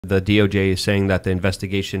The DOJ is saying that the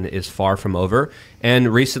investigation is far from over.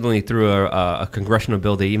 And recently, through a congressional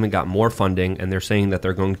bill, they even got more funding, and they're saying that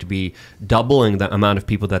they're going to be doubling the amount of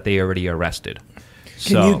people that they already arrested.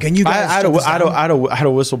 Can you guys? I had a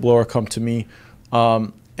whistleblower come to me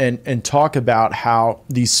and talk about how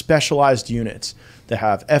these specialized units that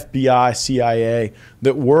have FBI, CIA,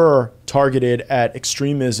 that were targeted at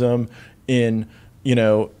extremism in,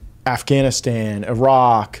 Afghanistan,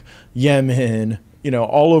 Iraq, Yemen,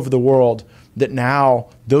 all over the world, that now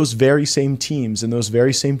those very same teams and those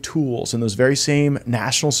very same tools and those very same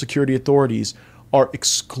national security authorities are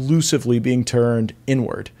exclusively being turned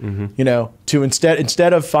inward, to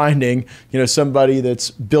instead of finding, somebody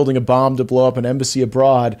that's building a bomb to blow up an embassy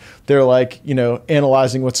abroad, they're like,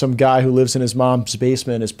 analyzing what some guy who lives in his mom's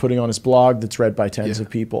basement is putting on his blog that's read by tens of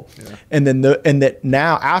people. Yeah. And then that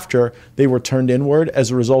now, after they were turned inward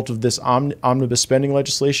as a result of this omnibus spending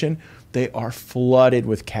legislation, they are flooded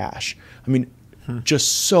with cash. I mean,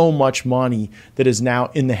 just so much money that is now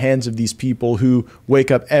in the hands of these people who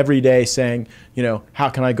wake up every day saying, how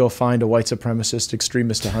can I go find a white supremacist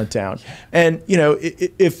extremist to hunt down? And,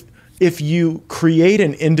 if you create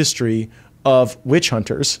an industry of witch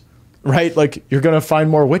hunters, right, like, you're going to find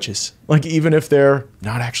more witches, like, even if they're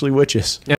not actually witches.